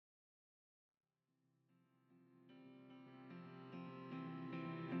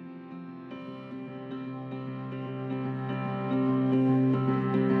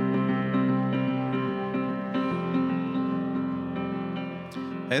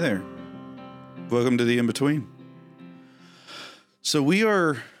Hey there. Welcome to the In-Between. So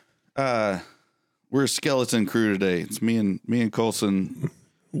we're a skeleton crew today. It's me and Colson.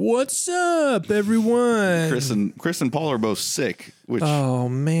 What's up, everyone? Chris and Paul are both sick, which oh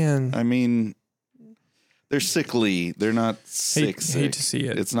man. I mean, they're sickly. They're not sick. Hate to see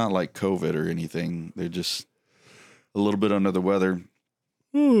it. It's not like COVID or anything. They're just a little bit under the weather.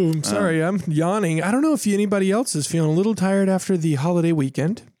 Ooh, I'm sorry, I'm yawning. I don't know if anybody else is feeling a little tired after the holiday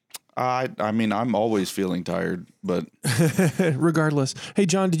weekend. I mean, I'm always feeling tired, but regardless. Hey,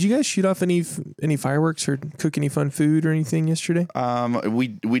 John, did you guys shoot off any fireworks or cook any fun food or anything yesterday? we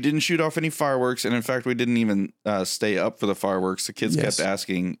didn't shoot off any fireworks, and in fact, we didn't even stay up for the fireworks. The kids kept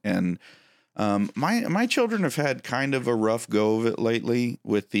asking, and my children have had kind of a rough go of it lately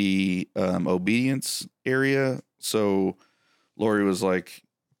with the obedience area. So Lori was like,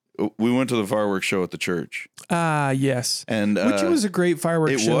 we went to the fireworks show at the church. Yes. And which was a great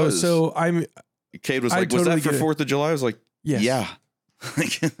fireworks show. Was. So Cade was like, totally was that for 4th of July? I was like, yes. Yeah.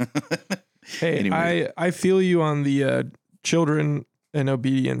 Hey, anyway. I feel you on the children and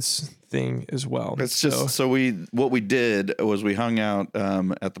obedience thing as well. It's just so what we did was we hung out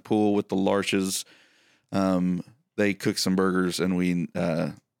at the pool with the Larshes. They cooked some burgers, and we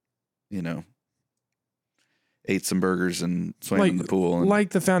ate some burgers and swam in the pool. And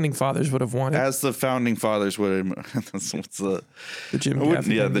like the founding fathers would have wanted. As the founding fathers would have. That's what's the Jim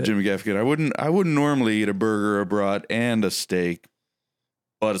Gaffigan. Yeah, the Jim Gaffigan. I wouldn't normally eat a burger, a brat, and a steak,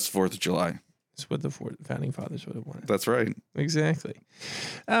 but it's 4th of July. It's what the founding fathers would have wanted. That's right. Exactly.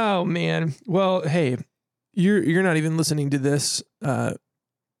 Oh man. Well, hey, you're not even listening to this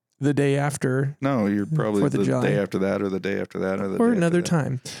the day after. No, you're probably the day after that, or the day after that, or another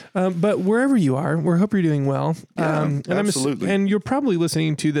time. But wherever you are, we hope you're doing well. Yeah, absolutely. And you're probably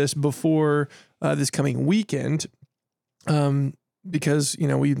listening to this before this coming weekend, because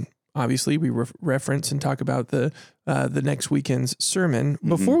we obviously reference and talk about the next weekend's sermon. Mm-hmm.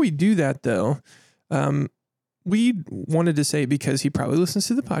 Before we do that, though, we wanted to say, because he probably listens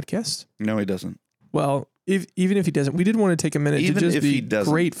to the podcast. No, he doesn't. Well, even if he doesn't, we did want to take a minute to just be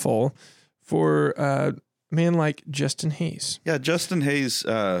grateful for a man like Justin Hayes. Yeah, Justin Hayes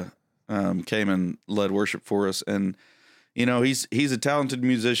came and led worship for us, and he's a talented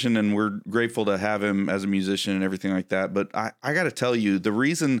musician, and we're grateful to have him as a musician and everything like that. But I got to tell you, the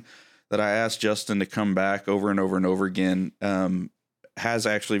reason that I asked Justin to come back over and over and over again has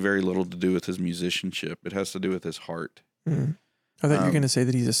actually very little to do with his musicianship. It has to do with his heart. Mm. I thought you were going to say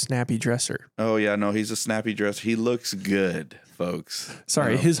that he's a snappy dresser. Oh, yeah. No, he's a snappy dresser. He looks good, folks.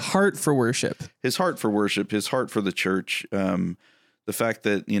 Sorry, his heart for worship. His heart for worship, his heart for the church. The fact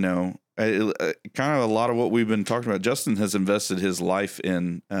that, kind of a lot of what we've been talking about, Justin has invested his life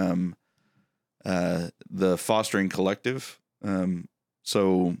in the Fostering Collective.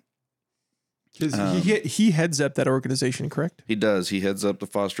 He heads up that organization, correct? He does. He heads up the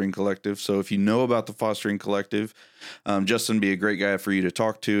Fostering Collective. So if you know about the Fostering Collective, Justin would be a great guy for you to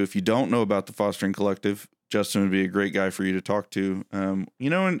talk to. If you don't know about the Fostering Collective, Justin would be a great guy for you to talk to. And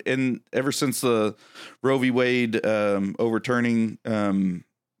ever since the Roe v. Wade overturning and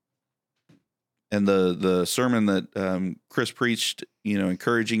the sermon that Chris preached,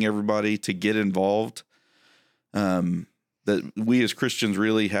 encouraging everybody to get involved, that we as Christians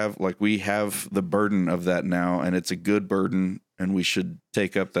really have the burden of that now, and it's a good burden, and we should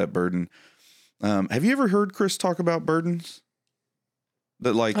take up that burden. Have you ever heard Chris talk about burdens?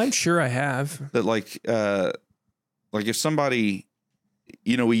 I'm sure I have. That if somebody,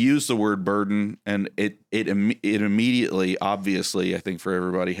 we use the word burden, and it immediately, obviously, I think for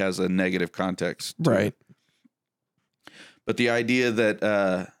everybody, has a negative context, right? But the idea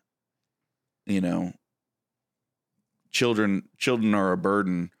that children are a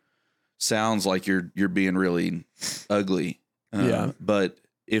burden sounds like you're being really ugly. Yeah. But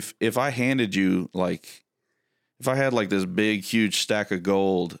if I handed you if I had this big, huge stack of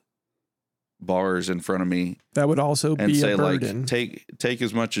gold bars in front of me, that would also and be say a burden. Take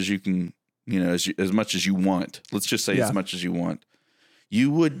as much as you can, as much as you want. Let's just say as much as you want. You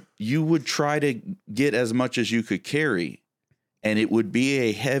would try to get as much as you could carry, and it would be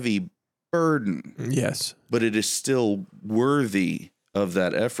a heavy burden. Yes. But it is still worthy of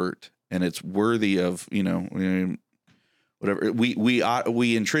that effort, and it's worthy of, whatever.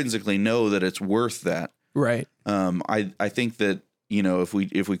 We intrinsically know that it's worth that. Right. I think that, if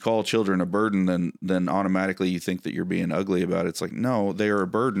we call children a burden, then automatically you think that you're being ugly about it. It's like, no, they are a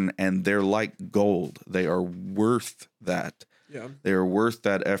burden, and they're like gold. They are worth that. Yeah. They are worth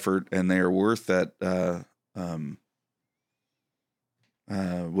that effort, and they are worth that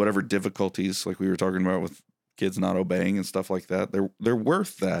whatever difficulties, like we were talking about with kids not obeying and stuff like that. They're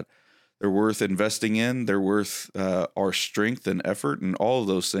worth that. They're worth investing in. They're worth our strength and effort and all of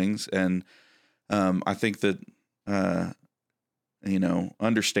those things. And I think that,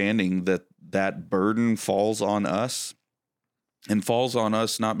 understanding that burden falls on us, and falls on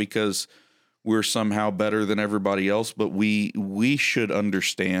us not because we're somehow better than everybody else, but we should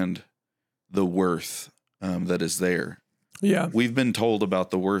understand the worth that is there. Yeah. We've been told about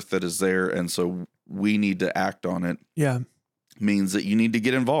the worth that is there, and so we need to act on it. Yeah. Means that you need to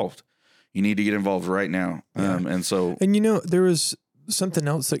get involved. You need to get involved right now. Yeah. And there was something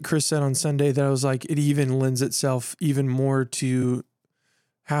else that Chris said on Sunday that I was like, it even lends itself even more to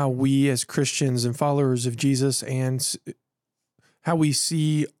how we as Christians and followers of Jesus and how we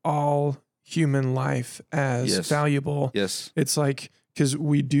see all human life as valuable. Yes. It's like, because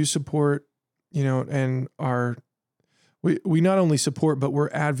we do support, and we not only support, but we're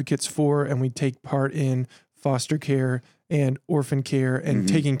advocates for, and we take part in foster care and orphan care and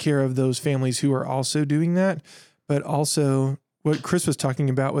taking care of those families who are also doing that. But also what Chris was talking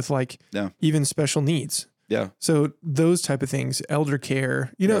about with even special needs. Yeah. So those type of things, elder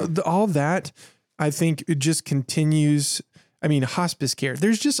care, all that, I think it just continues. I mean, hospice care,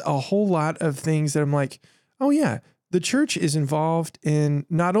 there's just a whole lot of things that I'm like, oh yeah, the church is involved in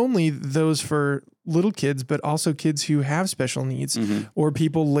not only those for little kids, but also kids who have special needs or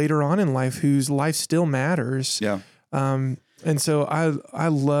people later on in life whose life still matters. Yeah. And so I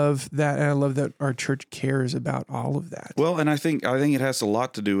love that. And I love that our church cares about all of that. Well, and I think it has a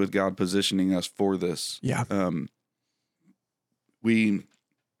lot to do with God positioning us for this. Yeah. We,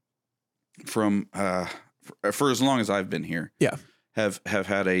 for as long as I've been here, have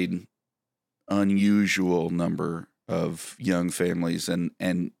had a unusual number of young families and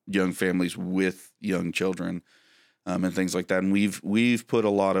young families with young children, and things like that. And we've put a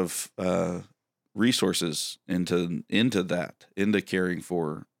lot of resources into caring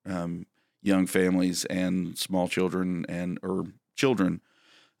for young families and small children or children,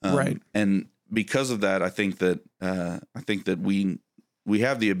 right. And because of that, I think that we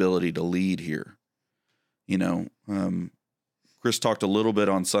have the ability to lead here. Chris talked a little bit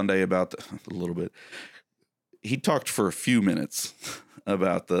on Sunday about he talked for a few minutes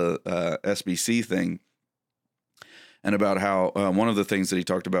about the SBC thing, and about how one of the things that he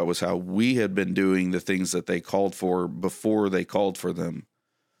talked about was how we had been doing the things that they called for before they called for them.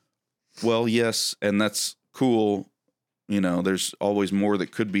 Well, yes, and that's cool. There's always more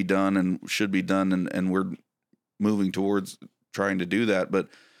that could be done and should be done, and we're moving towards trying to do that. But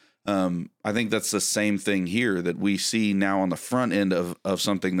I think that's the same thing here that we see now on the front end of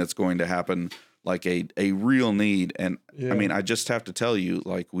something that's going to happen, like a real need. And I mean, I just have to tell you,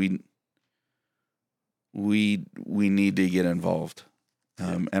 like we need to get involved.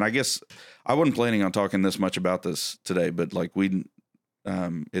 And I guess I wasn't planning on talking this much about this today, but like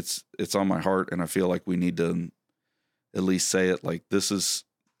it's on my heart, and I feel like we need to at least say it. Like this is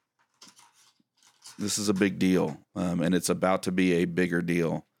a big deal. And it's about to be a bigger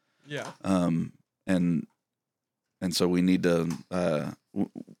deal. Yeah. And so we need to,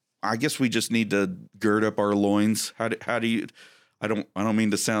 I guess we just need to gird up our loins. How do you, I don't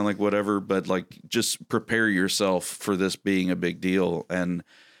mean to sound like whatever, but like just prepare yourself for this being a big deal, and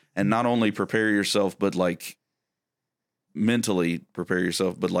not only prepare yourself, but like mentally prepare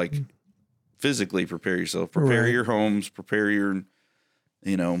yourself, but like physically prepare yourself, prepare your homes, prepare your,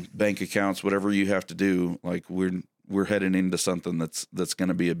 bank accounts, whatever you have to do. Like we're heading into something that's going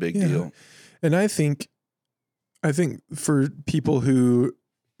to be a big deal. And I think for people who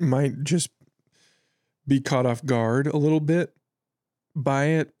might just be caught off guard a little bit by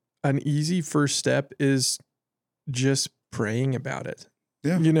it, an easy first step is just praying about it.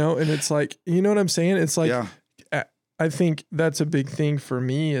 Yeah. And it's like, you know what I'm saying? It's like, I think that's a big thing for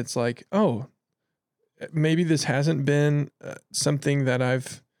me. It's like, oh, maybe this hasn't been something that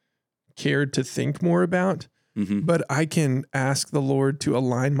I've cared to think more about, but I can ask the Lord to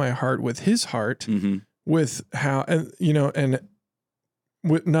align my heart with his heart, with how, and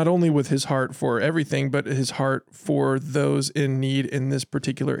not only with his heart for everything, but his heart for those in need in this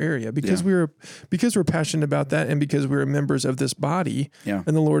particular area, because we're passionate about that, and because we're members of this body, and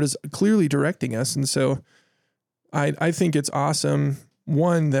the Lord is clearly directing us. And so I think it's awesome,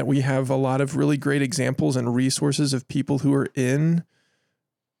 one, that we have a lot of really great examples and resources of people who are in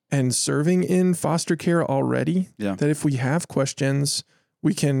and serving in foster care already, that if we have questions,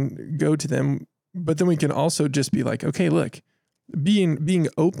 we can go to them, but then we can also just be like, okay, look, being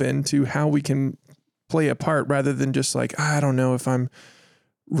open to how we can play a part, rather than just like, I don't know if I'm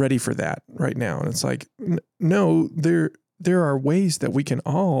ready for that right now. And it's like, no, there are ways that we can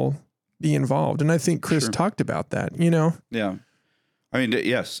all be involved. And I think Chris talked about that, you know? Yeah. I mean,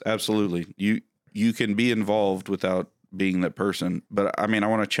 yes, absolutely. You can be involved without being that person. But I mean, I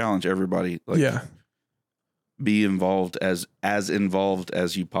want to challenge everybody. Like, yeah. Be involved as involved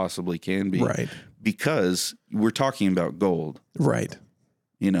as you possibly can be. Right. Because we're talking about gold. Right.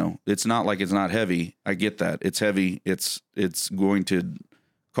 You know, it's not like it's not heavy. I get that. It's heavy. It's going to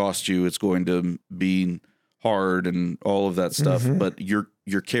cost you. It's going to be hard and all of that stuff. Mm-hmm. But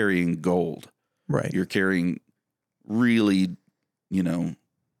you're carrying gold. Right. You're carrying really, you know,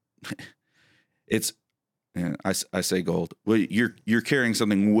 it's, I say gold. Well, you're carrying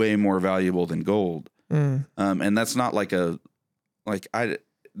something way more valuable than gold. And that's not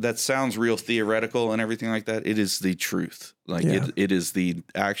that sounds real theoretical and everything like that. It is the truth. Like it is the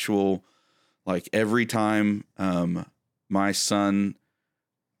actual, like every time, my son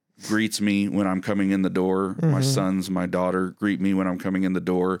greets me when I'm coming in the door, my sons, my daughter greet me when I'm coming in the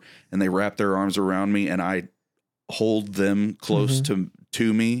door, and they wrap their arms around me and I hold them close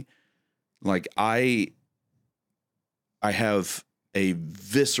to me. Like I have a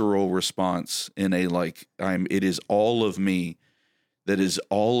visceral response in it is all of me that is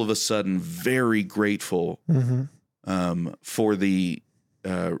all of a sudden very grateful for the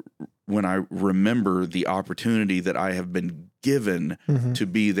when I remember the opportunity that I have been given to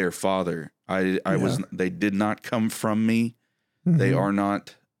be their father. They did not come from me. They are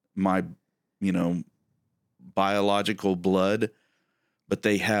not my, biological blood, but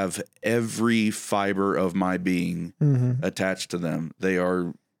they have every fiber of my being attached to them. They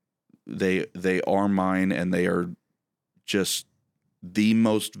are mine, and they are just the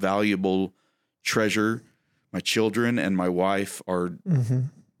most valuable treasure. My children and my wife are,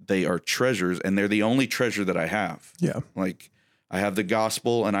 they are treasures, and they're the only treasure that I have. Yeah. Like I have the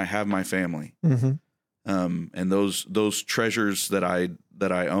gospel and I have my family. And those treasures that I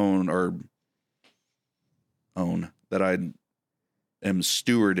own that I am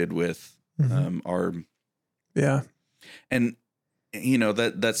stewarded with, are, yeah. And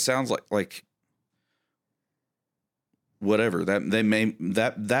that sounds like whatever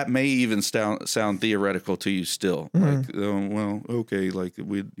that may even sound theoretical to you still. Like, well, okay. Like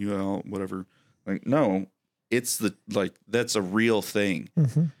whatever. Like, no, it's that's a real thing.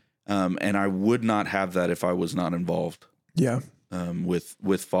 And I would not have that if I was not involved. Yeah.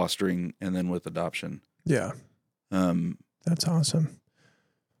 With fostering and then with adoption. Yeah. That's awesome.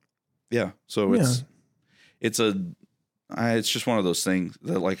 Yeah. So it's just one of those things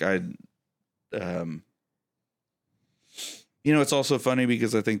that it's also funny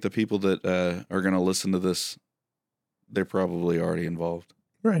because I think the people that are going to listen to this, they're probably already involved.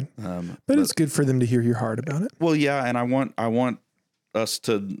 Right. But it's good for them to hear your heart about it. Well, yeah. And I want us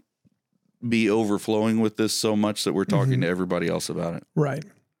to be overflowing with this so much that we're talking to everybody else about it. Right.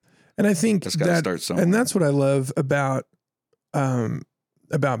 And I think that's got to start somewhere. And that's what I love about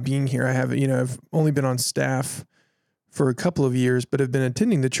being here. I have, I've only been on staff for a couple of years, but have been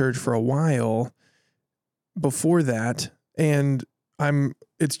attending the church for a while before that. And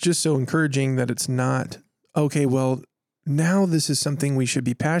it's just so encouraging that it's not, okay, well, now this is something we should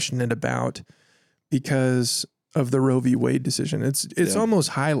be passionate about because of the Roe v. Wade decision. It's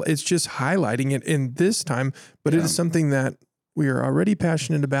almost it's just highlighting it in this time, but it is something that we are already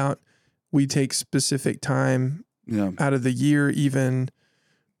passionate about. We take specific time out of the year even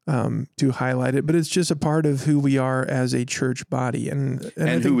to highlight it, but it's just a part of who we are as a church body and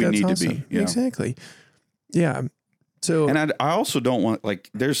I think who we that's need awesome. to be. Yeah. Exactly. Yeah. So, and I also don't want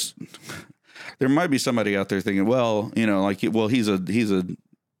there might be somebody out there thinking, well, he's a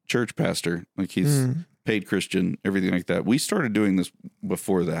church pastor, like he's paid Christian, everything like that. We started doing this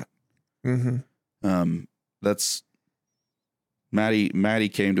before that. That's Maddie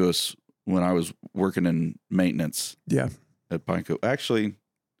came to us when I was working in maintenance. Yeah. At Pine Cove. Actually,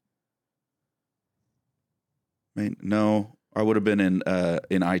 no, I would have been in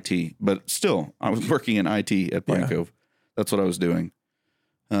IT, but still, I was working in IT at Pine Cove. That's what I was doing.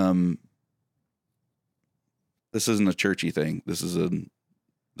 This isn't a churchy thing. This isn't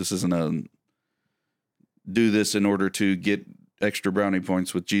a do this in order to get extra brownie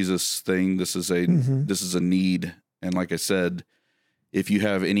points with Jesus thing. This is a need. And like I said, if you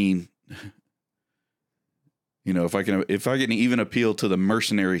have any, if I can even appeal to the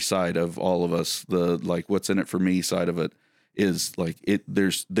mercenary side of all of us, the what's in it for me side of it is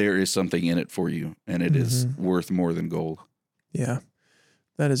there is something in it for you, and it is worth more than gold. Yeah,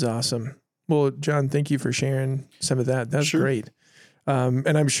 that is awesome. Well, John, thank you for sharing some of that. That's great.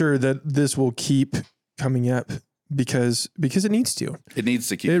 And I'm sure that this will keep coming up because it needs to. It needs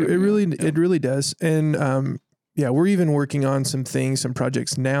to keep. It really does. And we're even working on some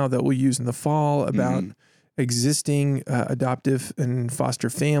projects now that we'll use in the fall about existing adoptive and foster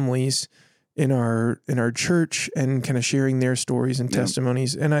families in our church, and kind of sharing their stories and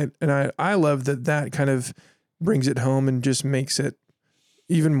testimonies. And I love that kind of brings it home and just makes it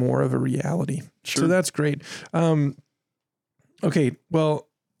even more of a reality. Sure. So that's great. Okay. Well,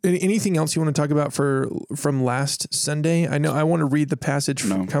 anything else you want to talk about from last Sunday? I know I want to read the passage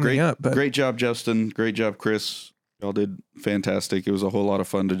coming up, but great job, Justin. Great job, Chris. Y'all did fantastic. It was a whole lot of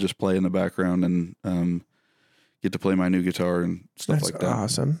fun to just play in the background and get to play my new guitar and stuff like that.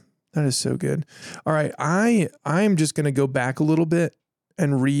 Awesome. That is so good. All right. I'm just going to go back a little bit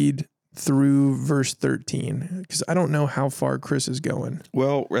and read through verse 13, because I don't know how far Chris is going.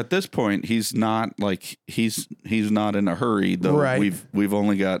 Well, at this point, he's not in a hurry, though. Right. We've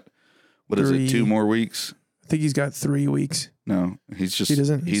only got, what is it, 2 more weeks? I think he's got 3 weeks. No, he's just, he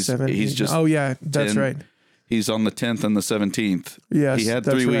doesn't. he's 7. He's just, oh yeah, that's 10. right. He's on the 10th and the 17th. Yes, he had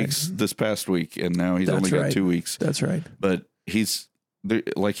 3 weeks this past week, and now he's only got 2 weeks. That's right. But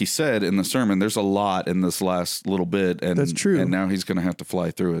like he said in the sermon, there's a lot in this last little bit, and that's true. And now he's going to have to fly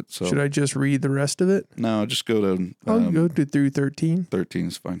through it. So should I just read the rest of it? No, just go to. Go through 13. 13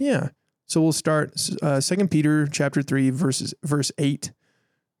 is fine. Yeah. So we'll start 2 Peter chapter 3 verse 8.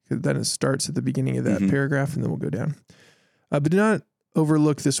 Then it starts at the beginning of that paragraph, and then we'll go down. But do not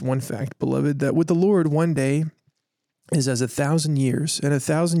overlook this one fact, beloved, that with the Lord 1 day is as 1,000 years, and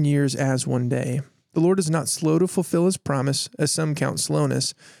 1,000 years as 1 day. The Lord is not slow to fulfill his promise, as some count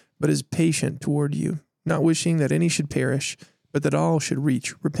slowness, but is patient toward you, not wishing that any should perish, but that all should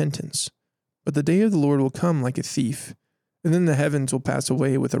reach repentance. But the day of the Lord will come like a thief, and then the heavens will pass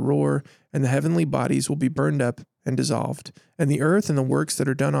away with a roar, and the heavenly bodies will be burned up and dissolved, and the earth and the works that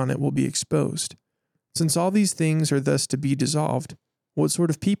are done on it will be exposed. Since all these things are thus to be dissolved, what sort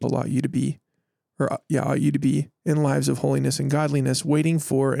of people ought you to be? Ought you to be in lives of holiness and godliness, waiting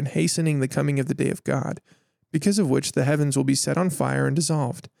for and hastening the coming of the day of God, because of which the heavens will be set on fire and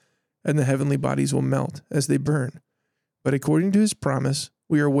dissolved, and the heavenly bodies will melt as they burn. But according to his promise,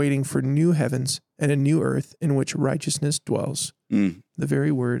 we are waiting for new heavens and a new earth in which righteousness dwells. The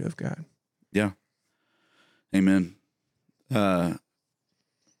very word of God. Yeah. Amen. And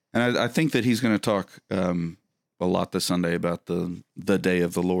I think that he's going to talk a lot this Sunday about the day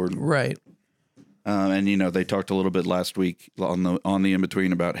of the Lord. Right. And they talked a little bit last week on the in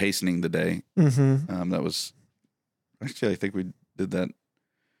between about hastening the day. That was actually, I think we did that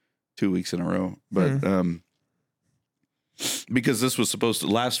 2 weeks in a row, but because this was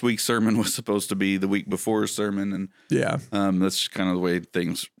last week's sermon was supposed to be the week before's sermon, and that's kind of the way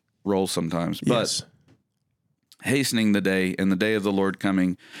things roll sometimes. But hastening the day and the day of the Lord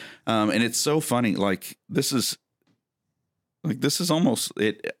coming, and it's so funny. This is almost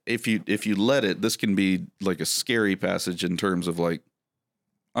it. If you let it, this can be like a scary passage in terms of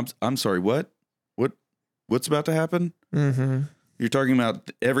I'm sorry, what's about to happen? You're talking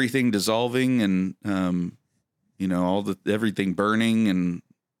about everything dissolving and everything burning and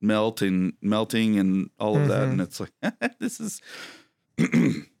melting and all of that, and it's like this is.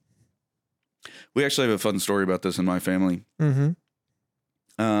 We actually have a fun story about this in my family.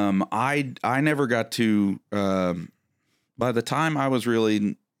 I never got to. By the time I was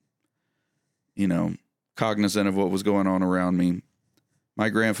really, cognizant of what was going on around me, my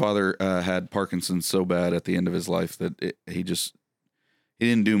grandfather had Parkinson's so bad at the end of his life that he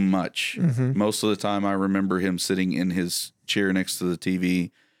didn't do much. Most of the time, I remember him sitting in his chair next to the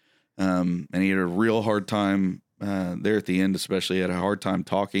TV, and he had a real hard time there at the end, especially. He had a hard time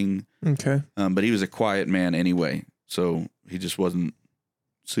talking. Okay. But he was a quiet man anyway, so he just wasn't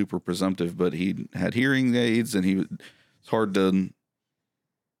super presumptive. But he had hearing aids, and it's hard to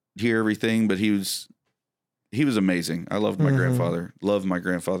hear everything, but he was amazing. I loved my grandfather. Loved my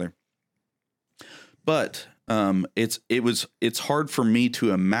grandfather. But it's hard for me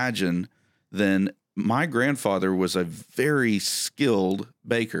to imagine. Then my grandfather was a very skilled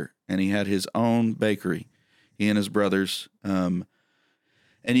baker, and he had his own bakery. He and his brothers. And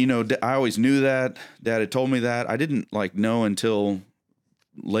I always knew that. Dad had told me that. I didn't know until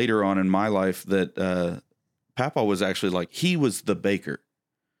later on in my life that Papa was actually he was the baker.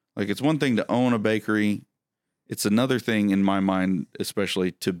 It's one thing to own a bakery. It's another thing in my mind,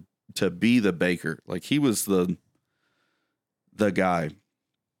 especially to be the baker. He was the guy.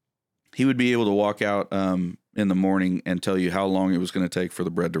 He would be able to walk out in the morning and tell you how long it was going to take for the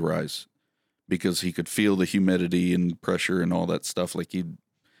bread to rise, because he could feel the humidity and pressure and all that stuff. He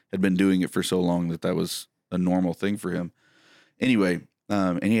had been doing it for so long that was a normal thing for him. Anyway.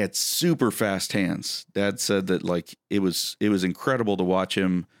 And he had super fast hands. Dad said that it was incredible to watch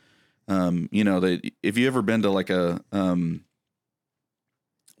him You know, if you ever been to like a,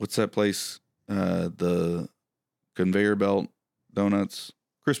 what's that place? The Conveyor Belt Donuts,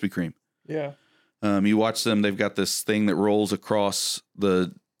 Krispy Kreme. Yeah. You watch them, they've got this thing that rolls across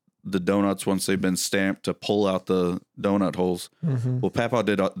the donuts once they've been stamped to pull out the donut holes. Mm-hmm. Well, Papa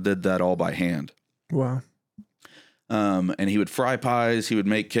did that all by hand. Wow. And he would fry pies, he would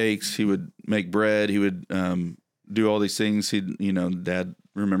make cakes, he would make bread, he would do all these things. Dad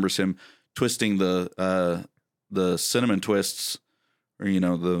remembers him twisting the cinnamon twists, or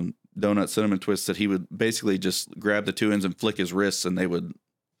the donut cinnamon twists, that he would basically just grab the two ends and flick his wrists, and they would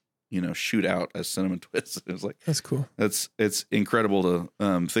shoot out as cinnamon twists. It was like, that's cool. It's incredible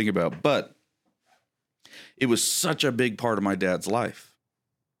to think about, but it was such a big part of my dad's life.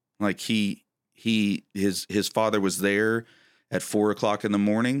 Like his father was there at 4:00 in the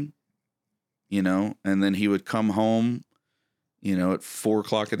morning, and then he would come home, at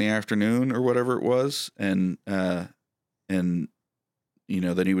 4:00 in the afternoon or whatever it was. And then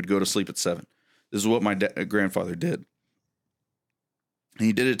he would go to sleep at 7. This is what my grandfather did.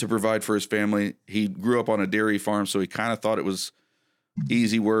 He did it to provide for his family. He grew up on a dairy farm, so he kind of thought it was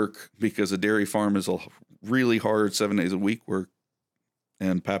easy work, because a dairy farm is a really hard 7 days a week work.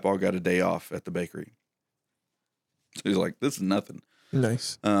 And Papa got a day off at the bakery. So he's like, this is nothing.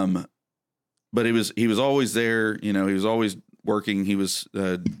 Nice. But he was always there. He was always working. He was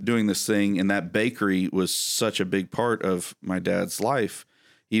doing this thing, and that bakery was such a big part of my dad's life.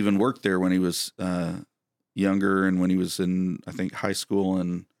 He even worked there when he was younger, and when he was in, I think, high school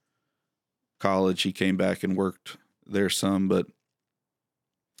and college, he came back and worked there some. But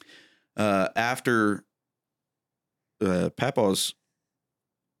after Papa's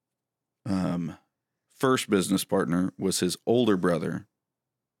first business partner was his older brother,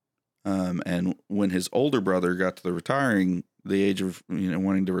 and when his older brother got to the age of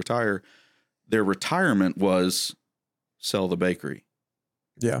wanting to retire, their retirement was sell the bakery.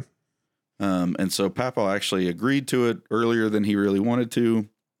 Yeah. And so Papa actually agreed to it earlier than he really wanted to.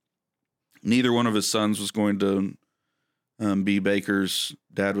 Neither one of his sons was going to be bakers.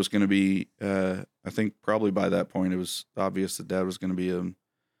 Dad was going to be, I think probably by that point it was obvious that Dad was going to be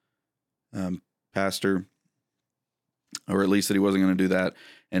a pastor, or at least that he wasn't going to do that.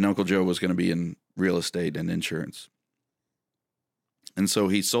 And Uncle Joe was going to be in real estate and insurance. And so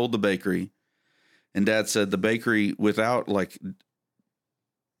he sold the bakery, and Dad said the bakery, without, like,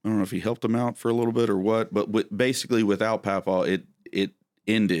 I don't know if he helped him out for a little bit or what, but basically without Papa, it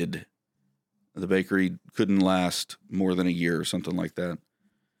ended. The bakery couldn't last more than a year or something like that.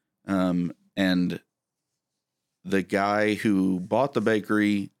 And the guy who bought the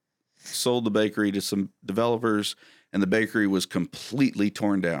bakery sold the bakery to some developers, and the bakery was completely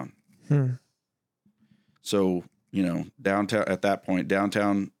torn down. So, downtown, at that point,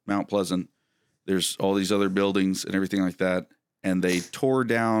 downtown Mount Pleasant, there's all these other buildings and everything like that. And they tore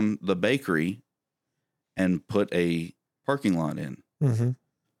down the bakery and put a parking lot in. Mm-hmm.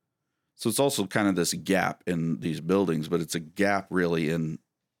 So it's also kind of this gap in these buildings, but it's a gap really in,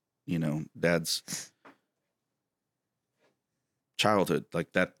 Dad's childhood.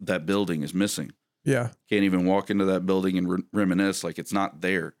 Like that building is missing. Yeah. Can't even walk into that building and reminisce, like it's not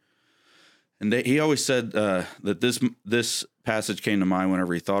there. And he always said that this passage came to mind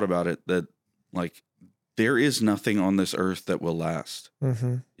whenever he thought about it, that like, there is nothing on this earth that will last.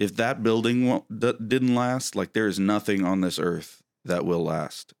 Mm-hmm. If that building didn't last, like there is nothing on this earth that will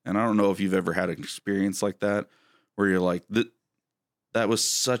last. And I don't know if you've ever had an experience like that, where you're like, that was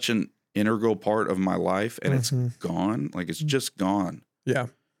such an integral part of my life, and it's gone. Like it's just gone. Yeah.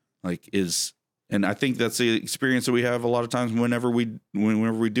 And I think that's the experience that we have a lot of times whenever we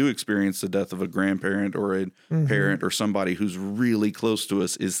do experience the death of a grandparent or a parent or somebody who's really close to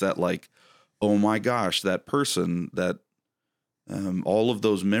us, is that like, oh my gosh, that person, that all of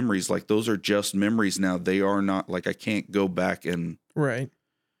those memories, like those are just memories now. They are not, like, I can't go back, and right.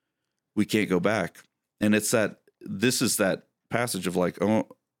 We can't go back. And this is that passage of like, oh,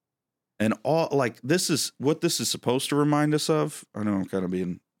 and all, like, this is what this is supposed to remind us of. I know I'm kind of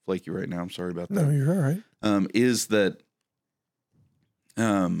being flaky right now. I'm sorry about that. No, you're all right. Is that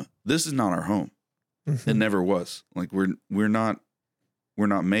this is not our home. Mm-hmm. It never was. Like we're not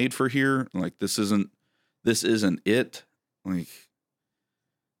made for here. Like this isn't it. Like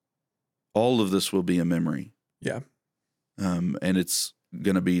all of this will be a memory. Yeah. And it's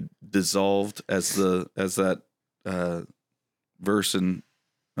going to be dissolved as that verse in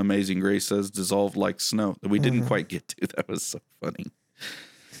Amazing Grace says, dissolved like snow, that we didn't quite get to. That was so funny.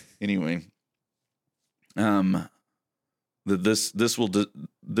 Anyway, this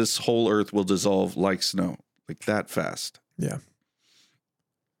whole earth will dissolve like snow, like that fast. Yeah.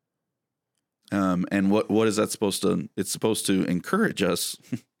 And what is that supposed to? It's supposed to encourage us,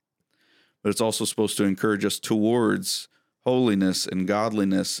 but it's also supposed to encourage us towards holiness and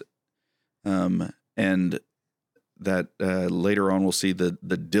godliness. And that later on we'll see the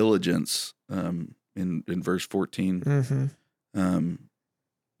diligence in verse 14. Mm-hmm.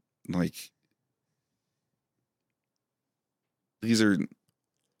 Like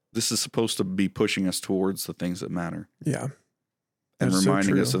this is supposed to be pushing us towards the things that matter. Yeah. And That's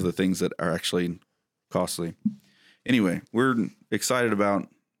reminding so us of the things that are actually costly. Anyway, we're excited about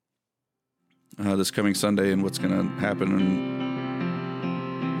this coming Sunday and what's going to happen.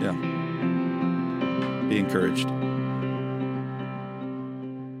 And yeah, be encouraged.